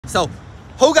So,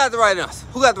 who got the right answer?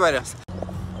 Who got the right answer?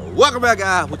 Welcome back,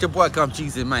 guys, with your boy Gump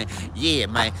Jesus, man. Yeah,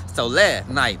 man. So last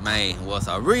night, man, was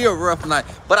a real rough night,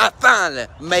 but I finally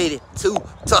made it to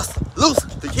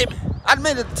Tuscaloosa. You hear me? I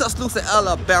made it to Tuscaloosa,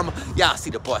 Alabama. Y'all see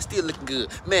the boy still looking good,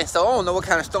 man. So I don't know what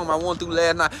kind of storm I went through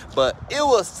last night, but it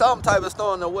was some type of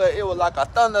storm where it was like a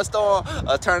thunderstorm,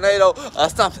 a tornado, or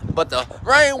something. But the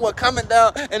rain was coming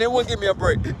down, and it wouldn't give me a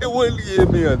break. It wouldn't give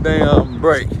me a damn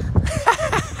break.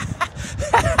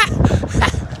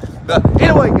 But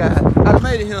anyway, guys, I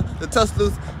made it here to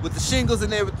Tuscaloosa with the shingles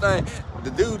and everything. The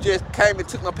dude just came and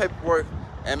took my paperwork,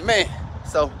 and man,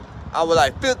 so I was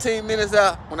like 15 minutes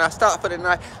out when I stopped for the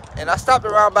night, and I stopped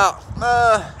around about,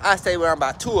 I say around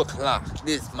about 2 o'clock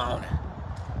this morning.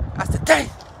 I said, dang.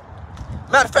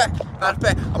 Matter of fact,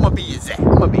 I'm gonna be exact.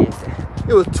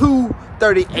 It was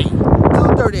 2:38.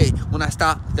 2:38 when I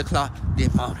stopped the clock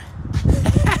this morning.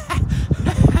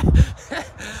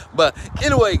 But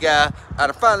anyway, guys,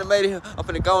 I finally made it here. I'm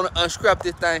finna go on and unscrap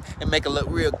this thing and make it look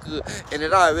real good. And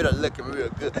it already looking real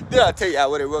good. Did I tell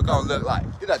y'all what it was gonna look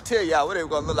like? Did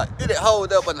it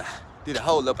hold up or not?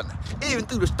 Even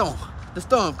through the storm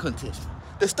couldn't touch me.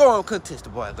 The storm couldn't touch the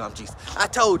boy Gump Jesus. I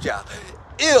told y'all,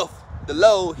 if the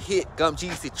load hit Gump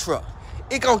Jesus' truck,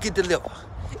 it gonna get delivered.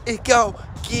 Do you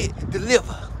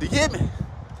hear me?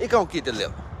 It gonna get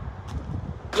delivered.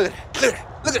 Look at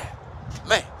that.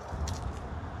 Man.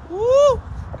 Woo!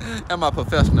 Am I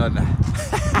professional now?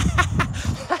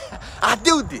 I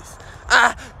do this.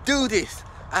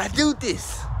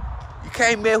 You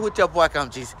can't mess with your boy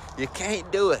Gump Jesus. You can't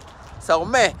do it. So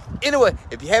man, anyway,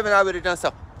 if you haven't already done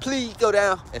so, please go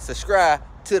down and subscribe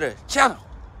to the channel.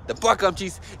 The boy Gump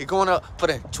Jesus is going up for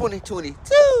the 2022.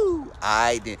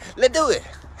 Alright then, let's do it.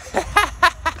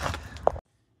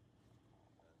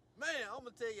 Man, I'm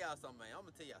gonna tell y'all something, man,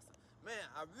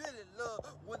 I really love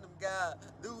when them guys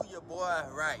do your boy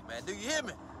right, man. Do you hear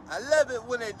me? I love it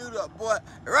when they do the boy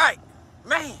right,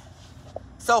 man.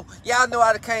 So, y'all know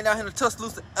I came down here to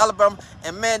Tuscaloosa, Alabama,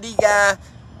 and man, these guys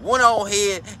went on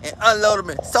ahead and unloaded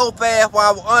me so fast while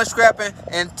I was unscrapping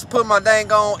and to put my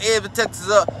dang on edge protectors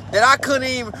up that I couldn't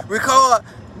even record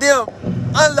them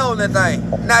unloading that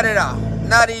thing. Not at all.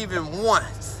 Not even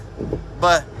once.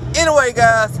 But anyway,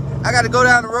 guys, I got to go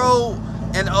down the road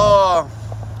and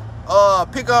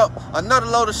pick up another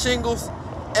load of shingles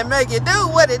and make it do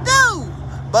what it do.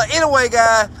 But anyway,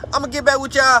 guys, I'm gonna get back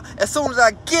with y'all as soon as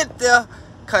I get there,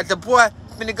 cause the boy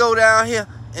finna go down here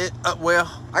and well,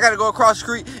 I gotta go across the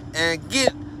street and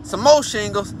get some more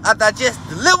shingles after I just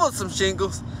delivered some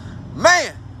shingles.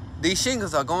 Man, these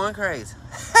shingles are going crazy.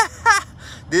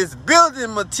 This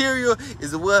building material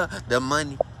is where the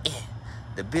money is.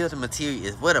 The building material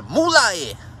is where the moolah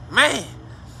is, man.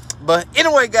 But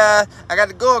anyway, guys, I got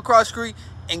to go across the street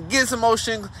and get some more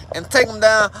shingles and take them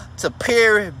down to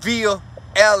Prairieville,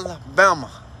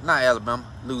 Alabama. Not Alabama,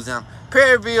 Louisiana.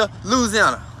 Prairieville,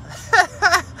 Louisiana.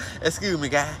 Excuse me,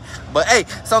 guys. But hey,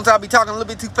 sometimes I be talking a little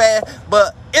bit too fast.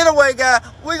 But anyway, guys,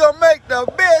 we gonna make the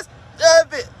best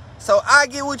of it. So I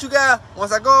get with you guys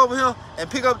once I go over here and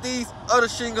pick up these other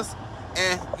shingles.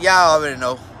 And y'all already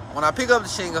know, when I pick up the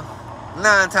shingle,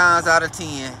 9 times out of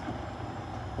 10,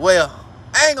 well,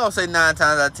 I ain't gonna say 9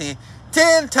 times out of 10.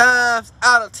 10 times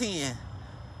out of 10,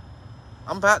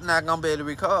 I'm about not gonna be able to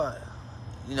record.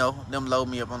 You know, them load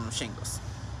me up on them shingles.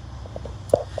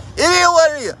 It is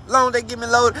what it is. As long as they get me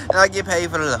loaded and I get paid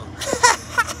for the load.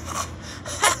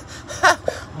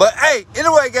 But hey,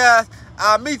 anyway, guys,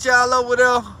 I'll meet y'all over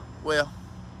there. Well,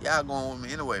 y'all going with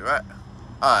me anyway, right?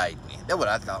 Alright, man. That's what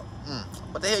I thought.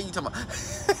 What the hell you talking about?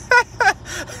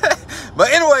 But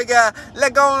anyway, guys,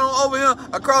 let's go on over here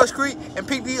across the street and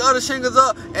pick these other shingles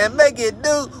up and make it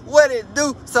do what it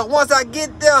do. So once I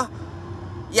get there,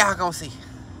 y'all gonna see.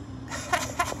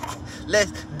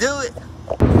 Let's do it.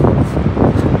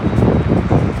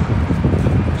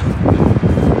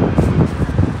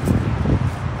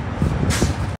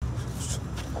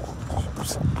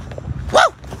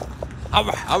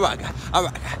 All right, guys.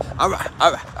 Okay. All right.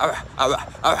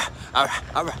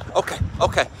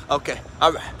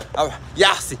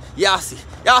 Y'all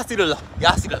see the look.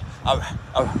 All right.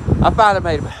 I finally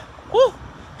made it, man. Woo.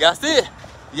 Y'all see it?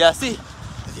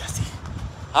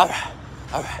 All right.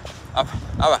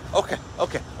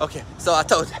 Okay. So I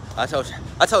told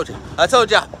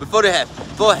y'all before it happened.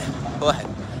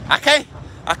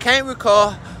 I can't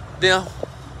record them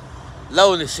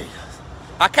loading the shingles.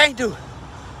 I can't do it.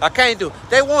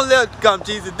 They won't let Gump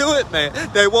Jesus do it, man.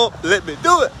 They won't let me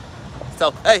do it.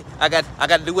 So, hey, I got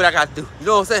to do what I got to do. You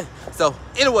know what I'm saying? So,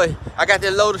 anyway, I got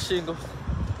that load of shingles.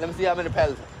 Let me see how many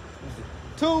pallets.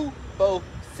 2, 4,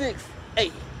 6,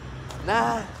 8,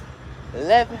 9,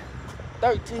 11,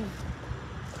 13,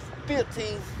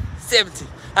 15, 17.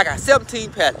 I got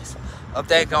 17 pallets of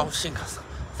daggone shingles.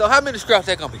 So how many scraps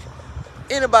that gonna be?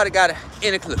 Anybody got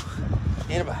any clue?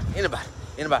 Anybody?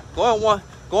 Going one,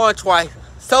 going twice,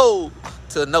 sold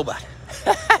to nobody.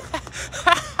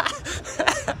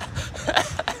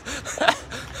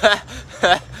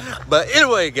 But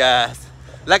anyway, guys,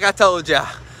 like I told y'all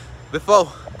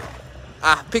before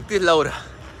I picked this load up,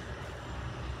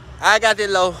 I got this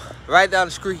load right down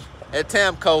the street at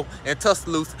Tamco in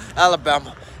Tuscaloosa,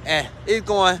 Alabama, and it's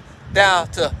going down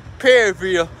to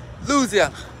Prairieville,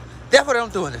 Louisiana. That's what I'm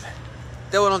doing today.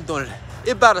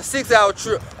 It's about a 6-hour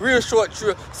trip, real short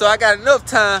trip, so I got enough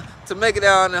time to make it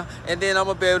down there, and then I'm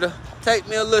gonna be able to take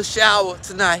me a little shower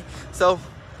tonight. So,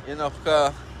 you know,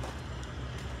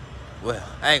 well,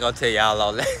 I ain't gonna tell y'all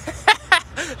all that.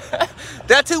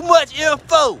 That's too much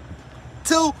info.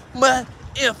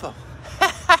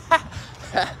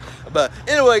 But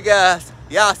anyway, guys,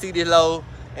 y'all see this load,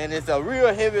 and it's a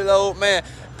real heavy load, man.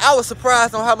 I was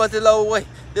surprised on how much the load weighed.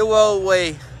 The load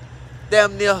weighed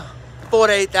damn near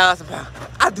 48,000 pounds.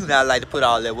 I do not like to put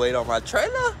all that weight on my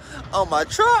trailer, on my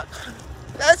truck.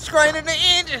 That's straining the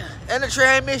engine and the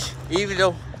transmission. Even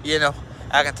though, you know,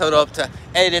 I can total up to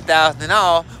 80,000 and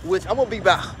all, which I'm gonna be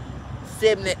about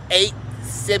 78,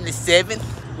 77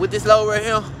 with this load right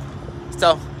here.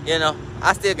 So, you know,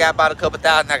 I still got about a couple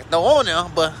thousand I can throw on there,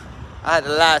 but I had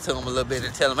to lie to them a little bit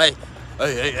and tell them,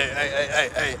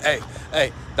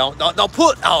 hey, don't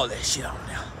put all that shit on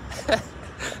there.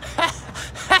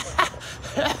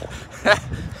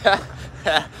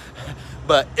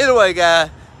 But anyway, guys,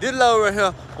 this load right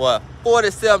here was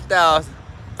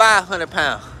 47,500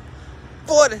 pounds.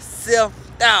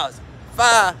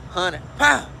 47,500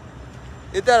 pounds.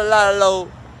 Is that a lot of load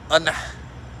or not?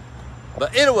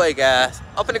 But anyway, guys,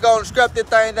 I'm finna go and scrap this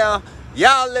thing down.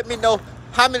 Y'all let me know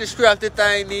how many scraps this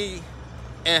thing need.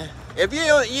 And if you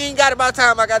ain't got it by the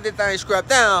time I got this thing scrapped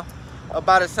down,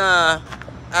 about the time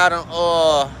I done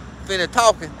finna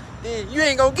talking, then you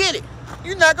ain't gonna get it.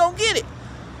 You're not gonna get it.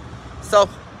 So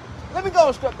let me go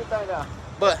and scrap this thing down.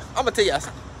 But I'm gonna tell y'all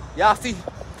something. Y'all see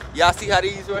how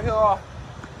these right here are?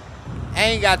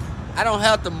 I don't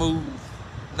have to move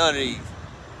none of these.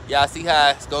 Y'all see how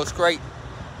it goes straight?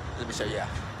 Let me show y'all.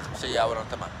 What I'm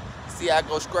talking about. See how it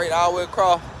goes straight all the way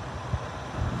across?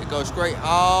 It goes straight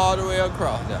all the way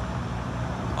across there.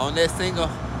 On that single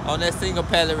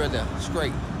pallet right there.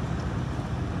 Straight.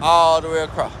 All the way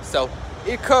across. So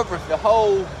it covers the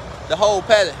whole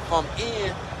pallet from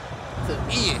end to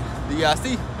end. Do y'all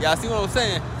see? Y'all see what I'm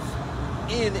saying?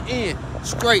 End to end.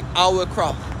 Straight all the way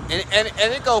across. And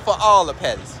it goes for all the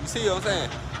pallets. You see what I'm saying?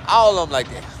 All of them like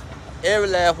that. Every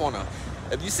last one of them.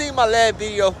 If you see my last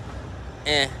video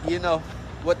and you know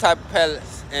what type of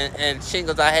pallets and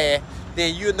shingles I had,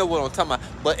 then you know what I'm talking about.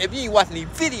 But if you ain't watching these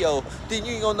videos, then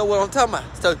you ain't gonna know what I'm talking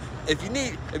about. So if you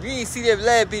ain't see that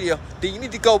last video, then you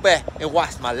need to go back and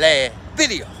watch my last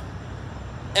video.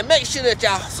 And make sure that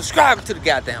y'all subscribe to the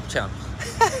goddamn channel.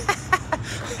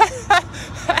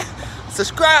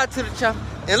 Subscribe to the channel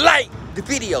and like the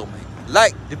video, man.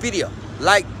 Like the video.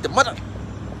 Like the mother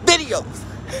videos.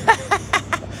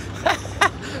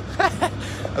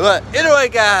 But anyway,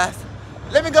 guys,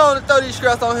 let me go on and throw these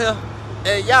scraps on here.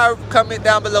 And y'all comment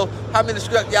down below how many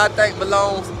scraps y'all think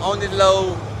belongs on this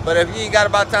load. But if you ain't got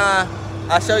about time,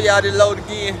 I'll show y'all this load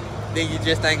again, then you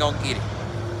just ain't gonna get it.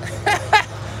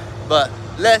 But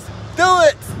let's do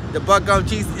it. The Buck Gump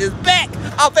Jesus is back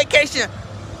on vacation.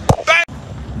 Back.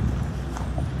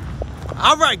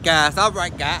 All right, guys.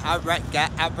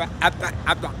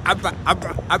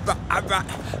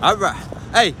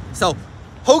 Hey, so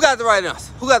who got the right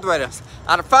answer?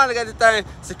 I done finally got this thing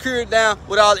secured down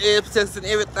with all the air protectors and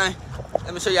everything.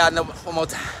 Let me show y'all one more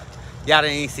time. Y'all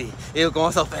didn't see it. It was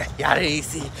going so fast. Y'all didn't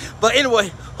see it. But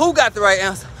anyway, who got the right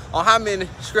answer on how many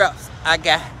scraps I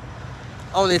got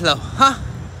on this load? Huh?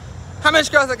 How many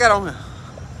scraps I got on here?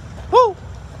 Woo!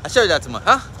 I showed y'all too much,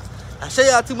 huh? I showed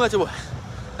y'all too much or what?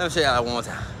 Let me show y'all one more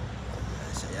time.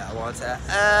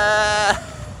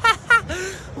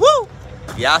 Woo!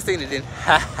 Y'all seen it then.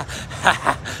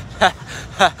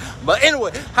 But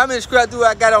anyway, how many scraps do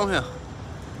I got on here?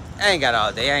 I ain't got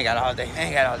all day. I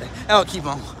don't keep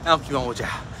on with y'all.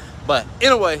 But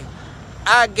anyway,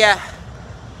 I got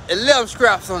 11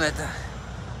 scraps on that thing.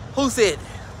 Who said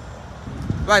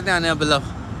that? Write down there below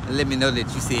and let me know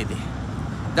that you said that.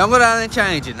 Don't go down and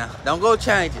change it now. Don't go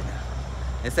change it now.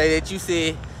 And say that you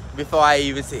said before I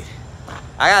even said it.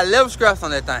 I got 11 scraps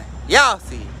on that thing. Y'all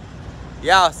see it.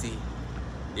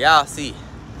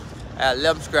 I got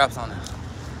 11 scraps on there.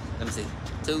 Let me see.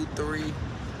 2, 3,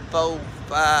 4,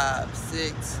 5,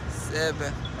 6,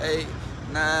 7, 8,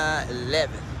 9/11.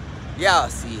 Y'all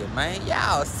see it, man.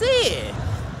 Y'all see it.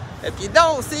 If you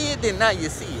don't see it, then now you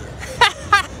see it.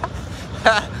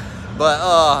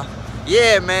 But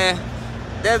yeah, man,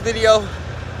 that video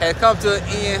has come to an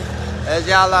end. As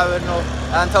y'all already know,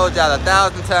 I done told y'all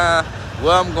 1,000 times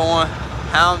where I'm going,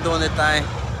 how I'm doing this thing,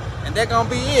 and that's gonna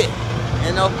be it.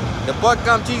 You know, the boy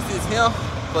Gump is here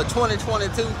for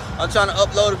 2022. I'm trying to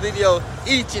upload a video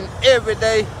each and every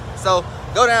day. So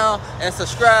go down and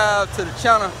subscribe to the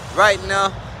channel right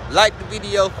now. Like the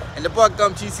video, and the boy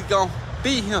Gump gonna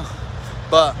be here.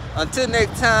 But until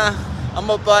next time, I'm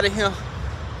up out of here.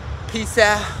 Peace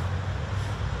out.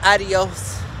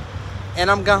 Adios. And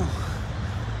I'm gone.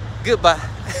 Goodbye.